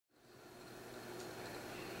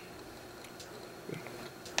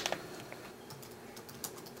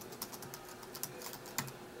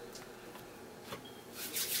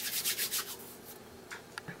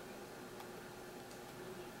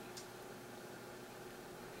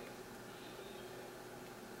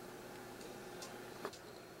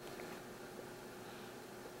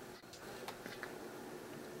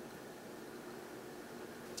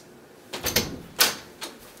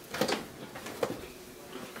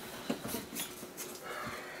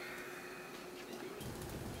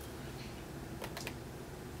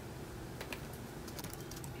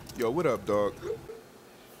Yo, what up, dog?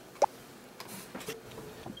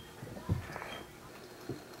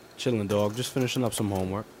 Chilling, dog. Just finishing up some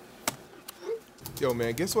homework. Yo,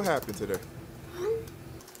 man, guess what happened today?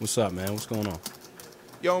 What's up, man? What's going on?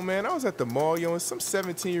 Yo, man, I was at the mall, yo, and some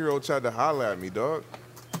 17-year-old tried to holler at me, dog.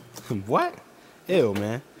 What? Ew,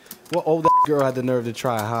 man. What old girl had the nerve to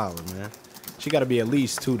try a holler, man? She gotta be at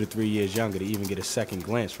least 2 to 3 years younger to even get a second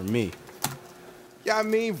glance from me. Yeah, I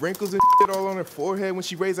mean, wrinkles and shit all on her forehead when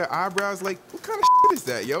she raised her eyebrows. Like, what kind of shit is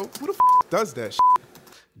that, yo? Who the does that shit?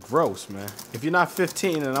 Gross, man. If you're not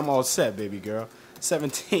 15, then I'm all set, baby girl.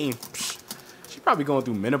 17, psh, she probably going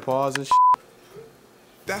through menopause and shit.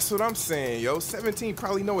 That's what I'm saying, yo. 17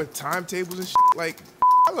 probably know her timetables and shit. Like,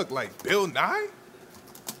 I look like Bill Nye.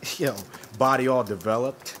 Yo, body all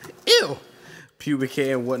developed. Ew. Pubic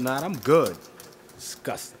hair and whatnot. I'm good.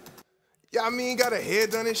 Disgusting. Yeah, I mean, got her hair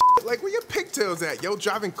done and shit. Like, where your pigtails at, yo?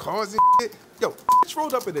 Driving cars and shit. Yo, bitch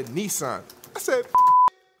rolled up in a Nissan. I said,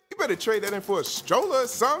 you better trade that in for a stroller or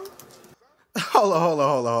something. Hold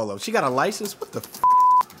on. She got a license? What the f?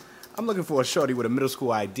 I'm looking for a shorty with a middle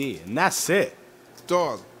school ID, and that's it.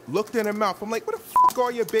 Dog, looked in her mouth. I'm like, where the f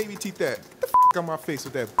are your baby teeth at? Get the f on my face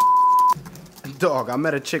with that. Dog, I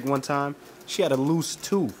met a chick one time. She had a loose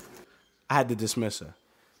tooth. I had to dismiss her.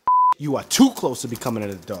 You are too close to becoming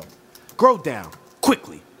an adult. Grow down,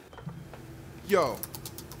 quickly. Yo,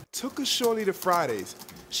 took a shorty to Fridays.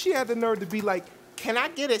 She had the nerve to be like, can I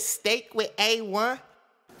get a steak with A1?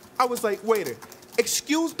 I was like, waiter,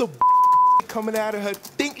 excuse the coming out of her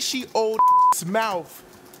think she old mouth.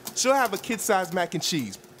 She'll have a kid-sized mac and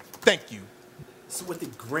cheese. Thank you. So what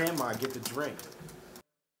did grandma get to drink?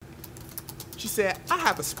 She said, I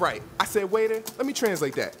have a Sprite. I said, waiter, let me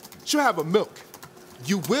translate that. She'll have a milk.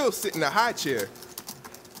 You will sit in a high chair,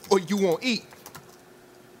 or you won't eat.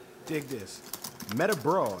 Dig this. Met a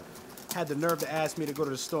broad. Had the nerve to ask me to go to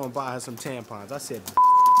the store and buy her some tampons. I said,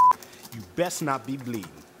 you best not be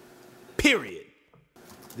bleeding. Period.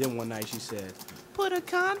 Then one night she said, put a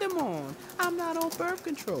condom on. I'm not on birth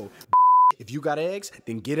control. If you got eggs,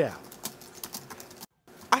 then get out.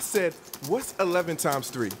 I said, what's 11 times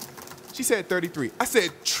 3? She said 33. I said,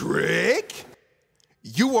 trick?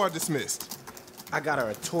 You are dismissed. I got her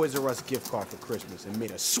a Toys R Us gift card for Christmas and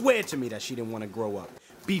made her swear to me that she didn't want to grow up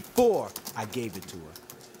before I gave it to her.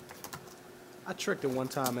 I tricked her one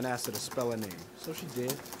time and asked her to spell her name, so she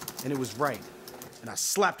did, and it was right. And I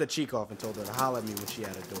slapped her cheek off and told her to holler at me when she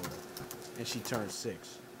had a daughter. And she turned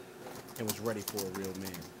 6 and was ready for a real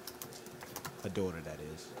man. A daughter, that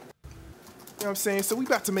is. You know what I'm saying? So we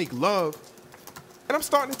about to make love, and I'm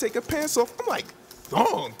starting to take her pants off. I'm like,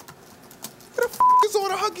 thong? Where the f is all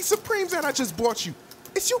the Huggy Supremes that I just bought you?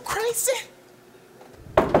 Is you crazy?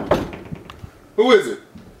 Who is it?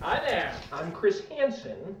 Hi there. I'm Chris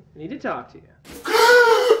Hansen. I need to talk to you.